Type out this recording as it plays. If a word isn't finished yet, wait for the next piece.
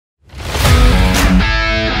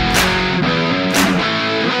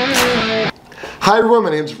Hi everyone, my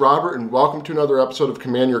name is Robert and welcome to another episode of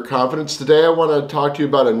Command Your Confidence. Today I want to talk to you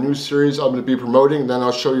about a new series I'm going to be promoting, and then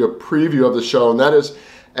I'll show you a preview of the show, and that is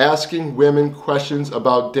asking women questions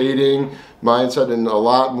about dating, mindset, and a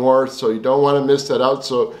lot more, so you don't want to miss that out.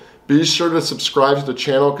 So be sure to subscribe to the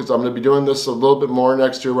channel because I'm going to be doing this a little bit more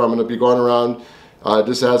next year, where I'm going to be going around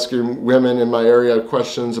just asking women in my area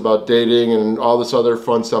questions about dating and all this other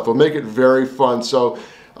fun stuff. We'll make it very fun. So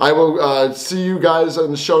I will see you guys on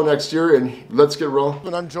the show next year, and let's get rolling.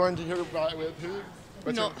 And I'm joined here with who?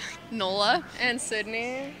 Nola and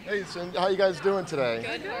Sydney. Hey, Sydney, how you guys doing today?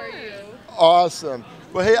 Good, how are you? Awesome.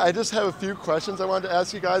 Well, hey, I just have a few questions I wanted to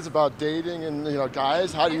ask you guys about dating and,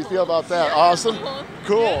 guys. How do you feel about that? Awesome.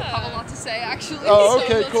 Cool. I have a lot to say, actually. Oh,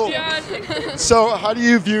 okay, cool. So how do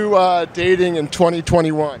you view dating in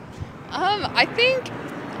 2021? I think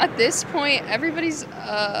at this point, everybody's,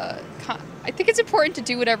 I think it's important to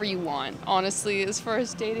do whatever you want, honestly, as far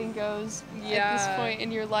as dating goes. At this point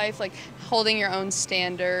in your life, like holding your own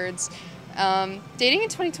standards. Dating in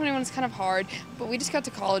 2021 is kind of hard, but we just got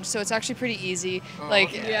to college, so it's actually pretty easy. But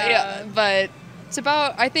it's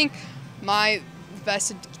about, I think my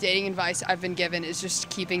best dating advice I've been given is just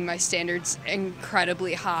keeping my standards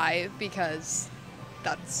incredibly high, because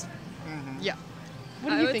that's, What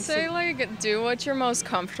do you think? I would say, like, do what you're most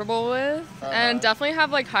comfortable with, and definitely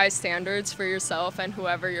have, like, high standards for yourself and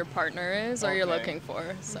whoever your partner is or you're looking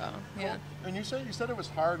for, so, yeah. And you said it was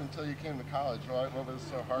hard until you came to college, right? What was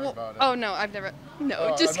so hard about it? Oh, no, I've never,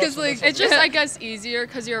 just because, like, it's just, I guess, easier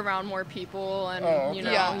because you're around more people and, you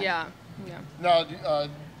know, Now,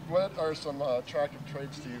 what are some attractive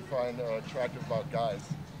traits do you find attractive about guys?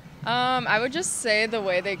 I would just say the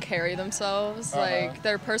way they carry themselves, like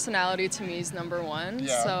their personality to me is number one.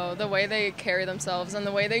 So the way they carry themselves and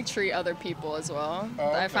the way they treat other people as well,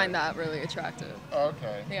 I find that really attractive.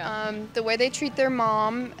 Okay. Yeah. The way they treat their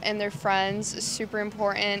mom and their friends is super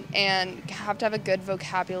important, and have to have a good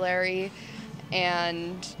vocabulary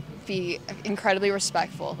and be incredibly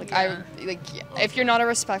respectful. Like if you're not a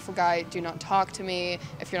respectful guy, do not talk to me.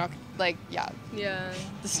 If you're not the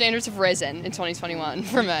standards have risen in 2021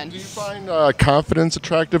 for men. Do you find confidence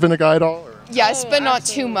attractive in a guy at all? Or? Yes, but not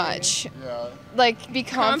too much. Yeah. Like, be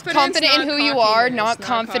confident in who you are, not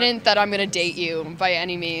confident that I'm going to date you by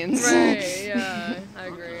any means. Right, yeah, I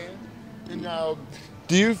agree. And now,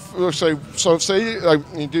 do you, say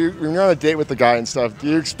when you're on a date with the guy and stuff, do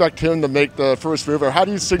you expect him to make the first move, or how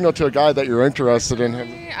do you signal to a guy that you're interested in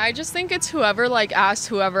him? I just think it's whoever, like, asks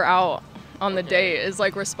whoever out on the date is,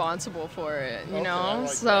 like, responsible for it, you know?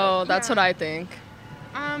 So that's what I think.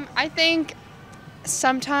 I think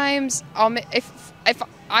sometimes if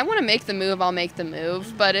I want to make the move, I'll make the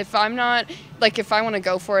move. But if I'm not, like, if I want to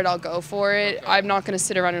go for it, I'll go for it. I'm not going to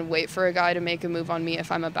sit around and wait for a guy to make a move on me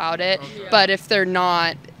if I'm about it. But if they're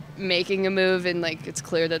not making a move and, like, it's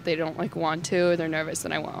clear that they don't, like, want to, or they're nervous,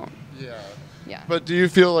 then I won't. Yeah. But do you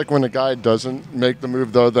feel like when a guy doesn't make the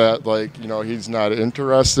move, though, that, like, he's not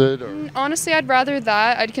interested? Or? Honestly, I'd rather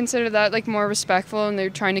that. I'd consider that, like, more respectful, and they're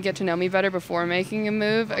trying to get to know me better before making a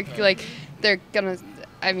move. Like, they're gonna,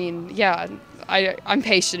 I mean, I'm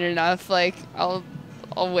patient enough. Like, I'll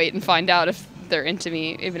wait and find out if they're into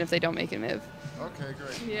me, even if they don't make a move. Okay,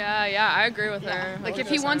 great. Yeah, I agree with her. Like, if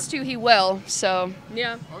he wants to, he will. So,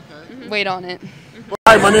 wait on it.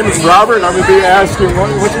 Hi, my name is Robert, and I'm going to be asking,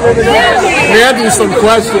 what's your name again? Mandy, some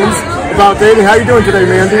questions about dating. How are you doing today,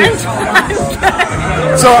 Mandy?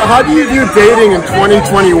 So, how do you view dating in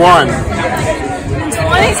 2021?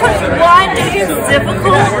 2021 is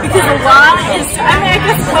difficult because a lot is, I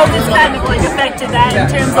guess COVID's kind of, like, affected that in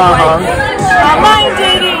terms of, like, online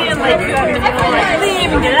dating and, like, you have to, like,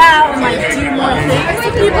 leave and get out and, like, do more things.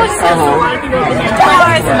 So people just have a lot of people open their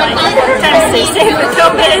doors and, like, trying to stay safe with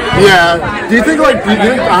COVID. Yeah. Do you think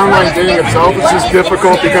online dating itself is just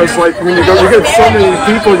difficult because, like, when you get so many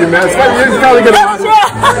people you met, you probably get a lot of,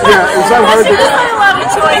 is that hard to... There's a lot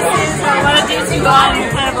of choices, a lot of dates you go on,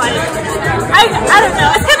 and kind of, like, I don't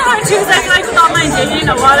know, it's kind of hard too, because I feel like with online dating,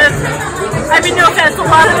 a lot of, I mean, no offense, a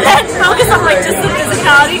lot of men focus on, like, just the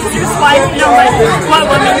physicality, because you're swiping, like, what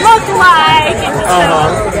women look like,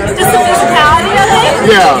 and just the physicality of it.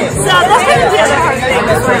 Yeah. So that's kind of the other hard thing,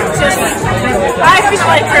 is, like, just, I feel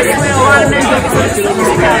like, personally, a lot of men focus on just the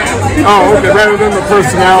physicality. Oh, okay, rather than the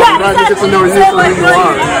personality, rather than get to know you for who you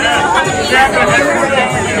are.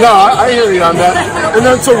 No, I hear you on that. And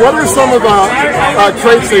then, so what are some of the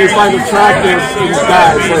traits that you find attractive in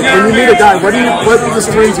guys? Like, when you meet a guy, what just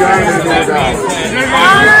turns you on when you meet a guy?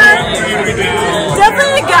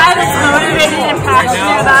 Definitely a guy that's motivated and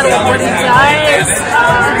passionate about what he does.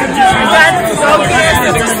 A guy that's focused,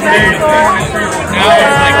 that's respectful.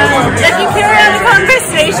 If you carry on a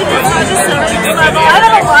conversation, conversation. It's not just surface level. I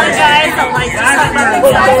know a lot of guys that like just talk about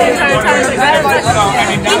themselves the entire time. Like,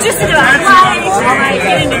 I'm interested about life and like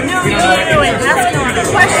getting to know you and asking a lot of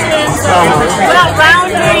questions without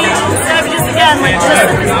rounding instead of just again like just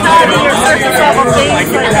the physicality or surface level things.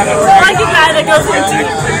 Like, I like a guy that goes into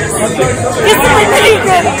it's really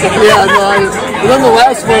good. Yeah, no, and then the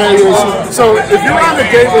last one is, so if you're on a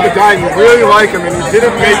date with a guy and you really like him and you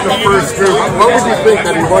didn't make the first move, what would you think?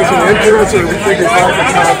 That he wasn't interested, or would you think he's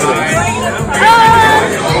lacking confidence?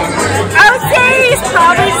 I would say he's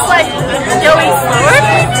probably just like going slower.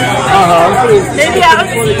 Maybe I would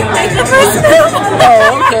make the first move.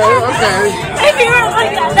 Oh, okay. Maybe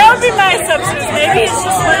like that would be my assumption. Maybe he's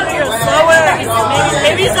just learning to go slower.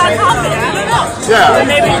 Maybe he's not confident. I don't know. Yeah. Or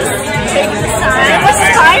maybe just taking his time. Which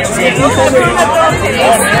is fine too. Everyone at their own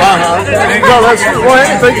pace. No, that's well.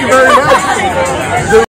 Hey, thank you very much.